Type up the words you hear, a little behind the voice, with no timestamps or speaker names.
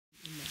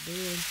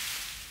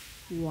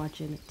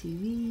watching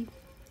TV,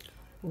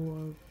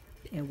 or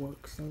at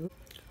work.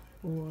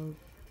 Or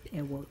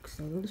at work.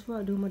 So that's what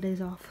I do on my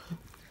days off.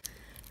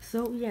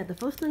 So yeah, the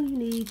first thing you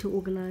need to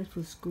organize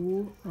for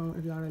school,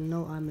 if y'all don't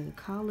know, I'm in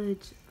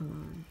college.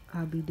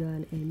 I'll be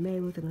done in May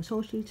with an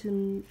associate's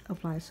in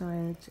applied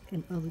science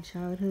and early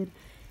childhood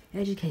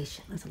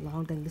education. That's a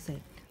long thing to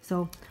say.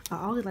 So I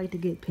always like to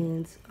get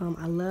pens.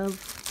 I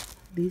love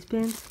these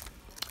pens,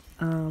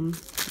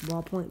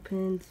 ballpoint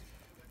pens.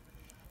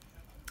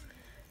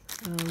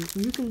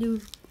 You can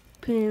use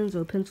pens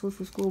or pencils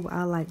for school, but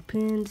I like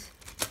pens.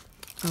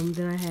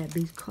 Then I had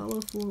these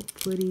colorful,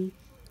 pretty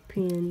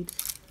pens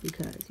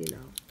because,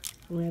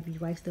 whenever you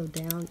write stuff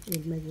down,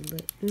 it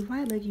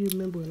might make you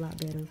remember a lot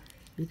better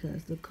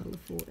because they're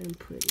colorful and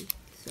pretty.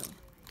 So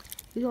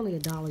these are only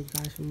 $1, you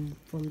guys,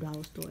 from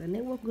Dollar Store, and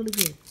they work really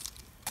good.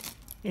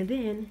 And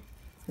then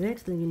the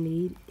next thing you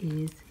need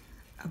is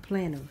a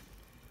planner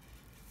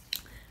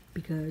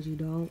because you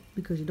don't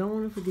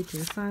want to forget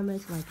your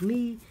assignments. Like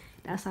me,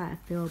 that's how I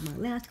failed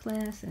my last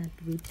class. I had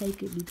to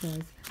retake it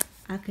because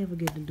I can't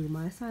forget to do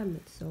my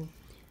assignments. So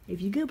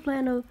if you get a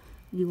planner,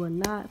 you will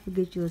not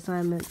forget your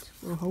assignments,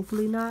 or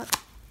hopefully not,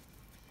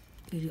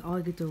 because you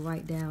always get to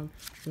write down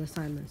your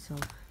assignments. So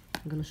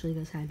I'm going to show you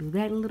guys how to do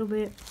that in a little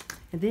bit.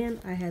 And then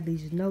I have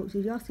these notes.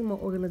 If y'all see my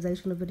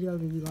organizational video,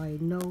 then you already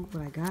know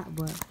what I got.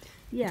 But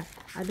yeah,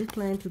 I just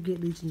plan to get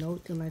these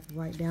notes and like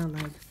write down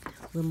like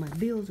when my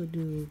bills are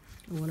due,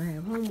 or when I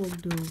have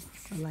homework due,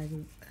 or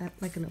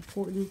like an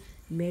important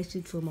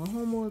message for my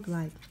homework,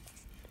 like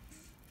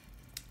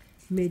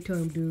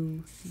midterm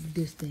due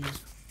this day,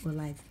 or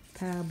like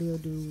power bill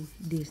due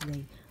this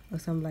day, or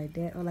something like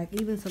that, or like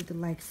even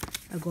something like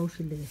a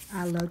grocery list.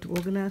 I love to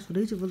organize, so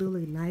these are really,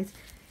 really nice.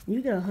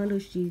 You get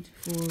 100 sheets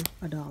for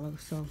 $1.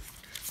 So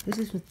this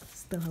is some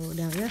stuff I wrote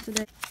down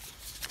yesterday.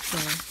 So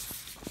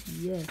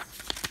yes,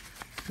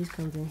 this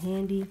comes in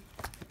handy.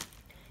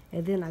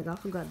 And then I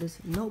also got this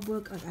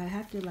notebook. I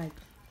have to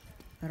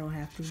I don't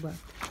have to, but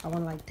I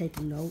want to take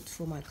notes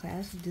for my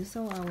classes just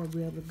so I will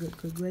be able to get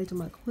good grades on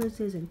my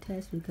quizzes and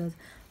tests, because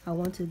I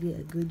want to get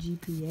a good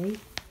GPA.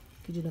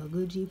 Because a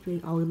good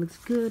GPA always looks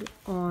good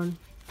on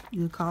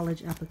your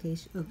college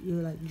application,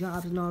 your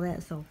jobs and all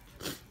that. So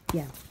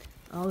yeah,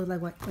 I always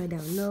write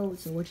down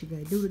notes or what you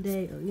gotta do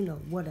today, or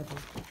whatever.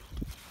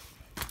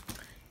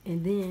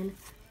 And then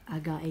I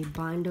got a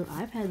binder.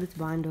 I've had this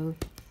binder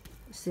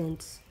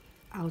since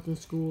I was in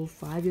school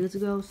 5 years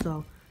ago.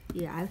 So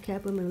yeah, I've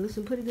kept them and it's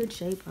in pretty good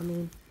shape. I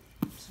mean,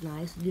 it's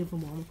nice. Get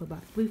from Walmart for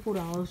about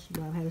 $3-4,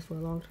 but I've had this for a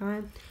long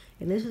time.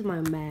 And this is my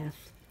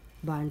math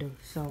binder.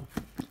 So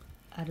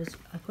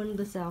I printed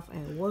this out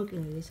at work,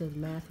 and it says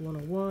Math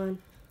 101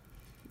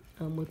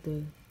 with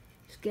the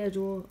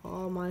schedule,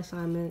 all my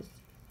assignments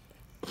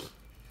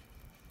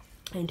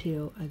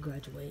until I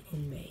graduate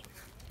in May.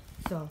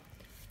 So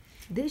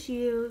this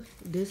year,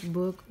 this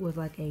book was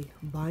like a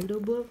binder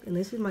book, and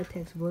this is my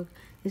textbook.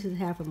 This is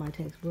half of my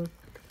textbook.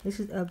 This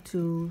is up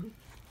to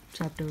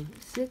chapter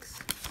 6.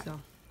 So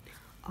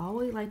I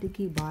always like to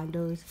keep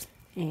binders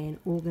and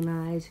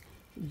organize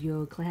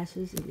your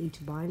classes in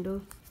each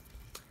binder.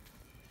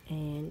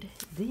 And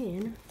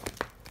then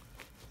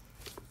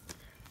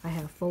I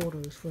have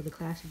folders for the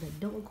classes that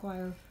don't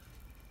require,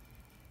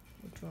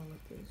 what's wrong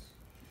with this?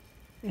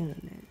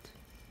 Internet.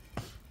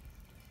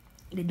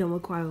 They don't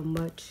require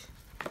much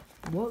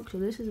work. So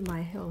this is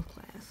my health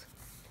class.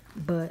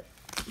 But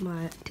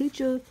my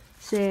teacher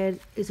said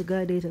it's a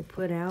good idea to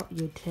print out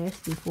your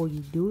tests before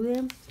you do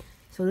them.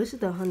 So this is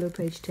the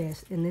 100-page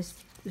test, and this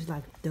is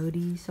like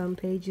 30-some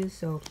pages.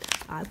 So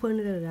I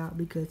printed it out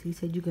because he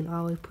said you can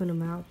always print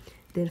them out,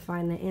 then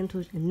find the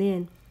answers, and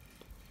then,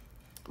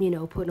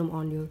 put them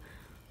on your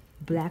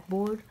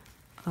Blackboard.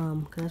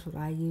 Because that's what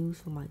I use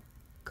for my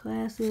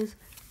classes.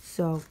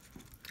 So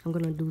I'm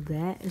going to do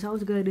that. It's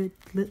always good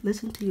to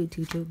listen to your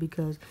teacher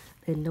because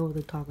they know what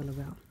they're talking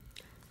about,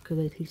 because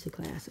they teach the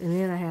class. And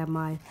then I have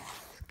my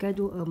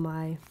schedule of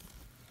my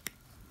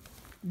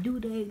due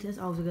dates. That's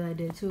always a good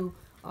idea too.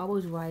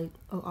 Always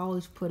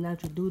put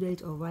out your due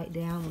dates or write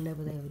down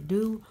whenever they are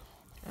due.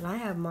 And I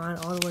have mine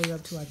all the way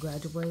up till I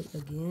graduate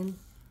again.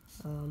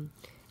 And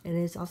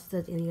it also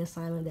says any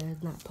assignment that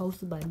is not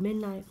posted by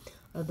midnight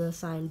of the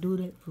assigned due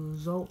date will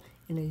result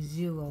in a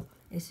 0.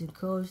 It's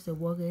encouraged to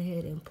work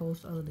ahead and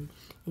post early.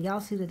 And y'all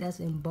see that that's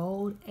in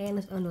bold and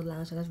it's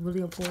underlined, so that's really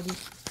important.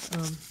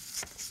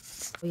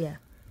 So yeah,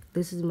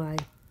 this is my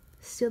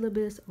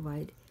syllabus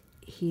right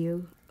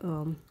here.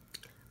 I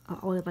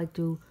always like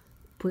to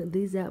put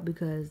these out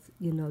because,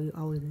 you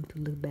always need to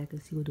look back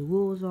and see what the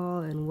rules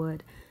are and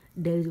what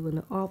days you're in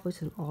the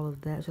office and all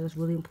of that. So that's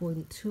really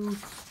important too.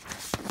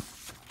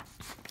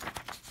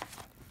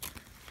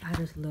 I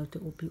just love to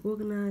be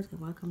organized,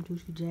 and Welcome to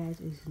Jazz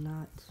is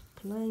not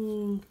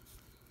playing.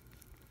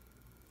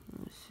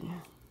 Let's see.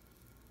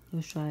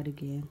 Let's try it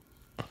again.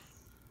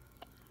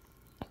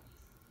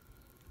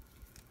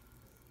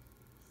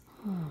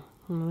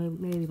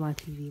 Maybe my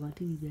TV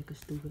back is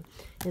stupid.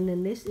 And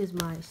then this is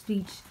my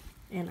speech,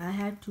 and I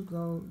had to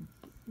go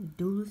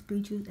do the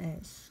speeches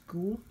at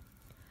school.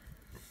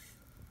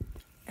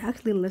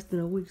 actually in less than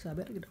a week, so I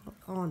better get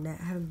on that.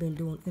 I haven't been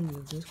doing any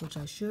of this, which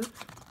I should.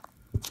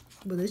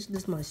 But this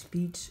is my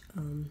speech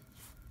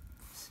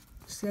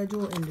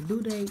schedule and the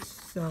due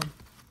dates. So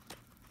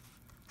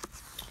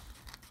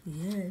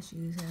yes,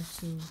 you just have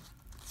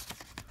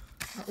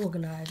to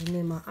organize. And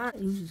then my aunt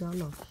usually, I don't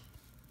know.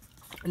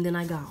 And then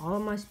I got all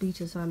of my speech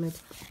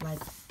assignments like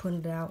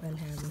printed out and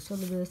have the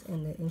syllabus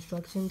and the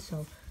instructions.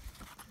 So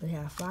we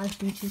have 5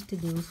 speeches to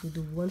do. So we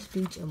do 1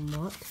 speech a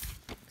month.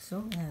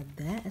 So I have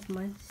that as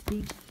my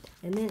speech.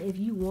 And then if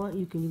you want,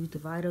 you can use the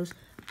vitals.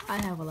 I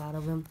have a lot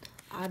of them.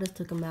 I just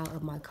took them out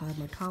of my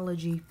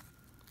cosmetology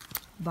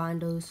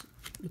binders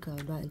because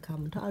I'm not in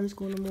cosmetology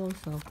school anymore.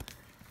 So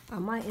I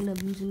might end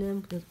up using them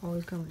because they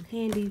always come in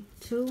handy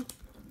too.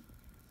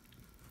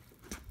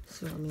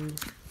 So I mean,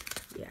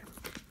 yeah.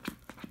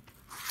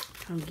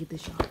 Time to get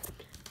this shot.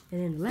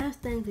 And then the last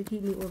thing to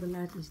keep me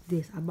organized is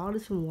this. I bought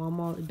this from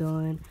Walmart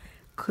during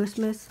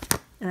Christmas.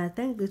 And I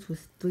think this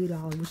was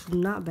 $3, which is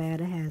not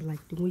bad. It has like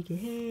the week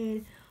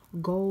ahead,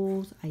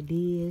 goals,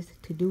 ideas,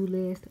 to-do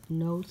list,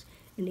 notes,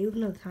 and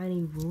even a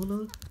tiny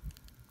ruler.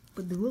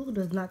 But the ruler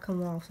does not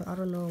come off, so I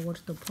don't know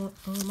what's the point.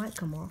 Oh, it might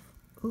come off.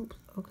 Oops.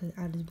 Okay,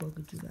 I just broke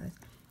it, you guys.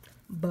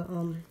 But I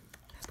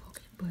broke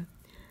it, but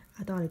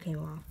I thought it came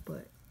off,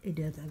 but it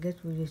doesn't. I guess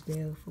we're just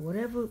there for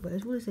whatever. But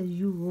it really says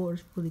you roar.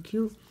 It's really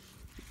cute,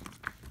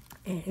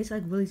 and it's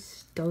like really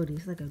sturdy.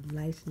 It's like a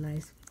nice,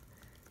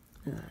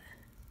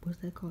 what's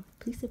that called?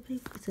 Piece of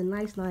paper. It's a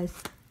nice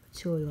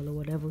material or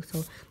whatever.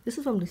 So this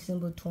is from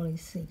December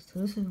 26th. So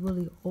this is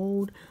really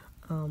old,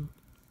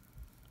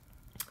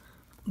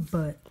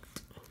 but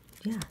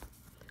yeah,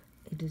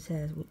 it just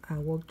has. I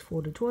worked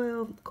 4 to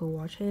 12. Go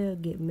wash hair,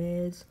 get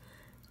meds,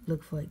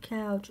 look for a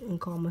couch, and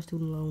call my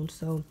student loan.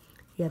 So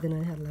yeah, then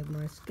I had like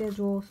my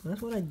schedule. So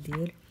that's what I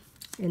did,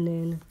 and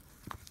then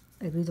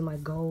like these are my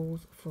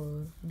goals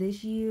for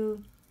this year.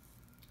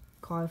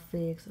 Car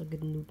fix or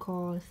get a new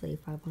car, save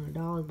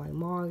 $500 by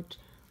March,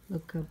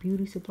 look up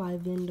beauty supply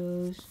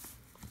vendors,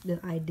 the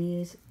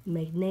ideas,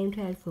 make name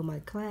tags for my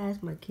class,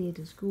 my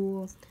kids at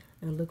school,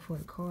 and look for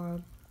a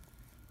car,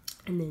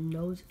 and then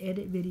notes,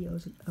 edit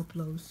videos, and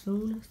upload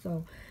soon.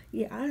 So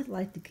yeah, I just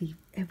like to keep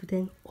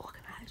everything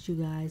organized, you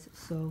guys.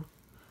 So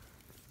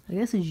I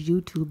guess it's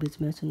YouTube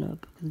it's messing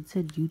up because it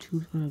said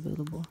YouTube's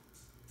unavailable.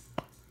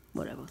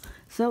 Whatever.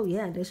 So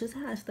yeah, that's just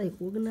how I stay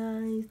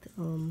organized.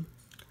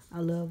 I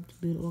love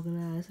being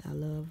organized. I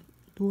love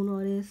doing all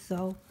this.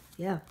 So,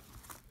 yeah.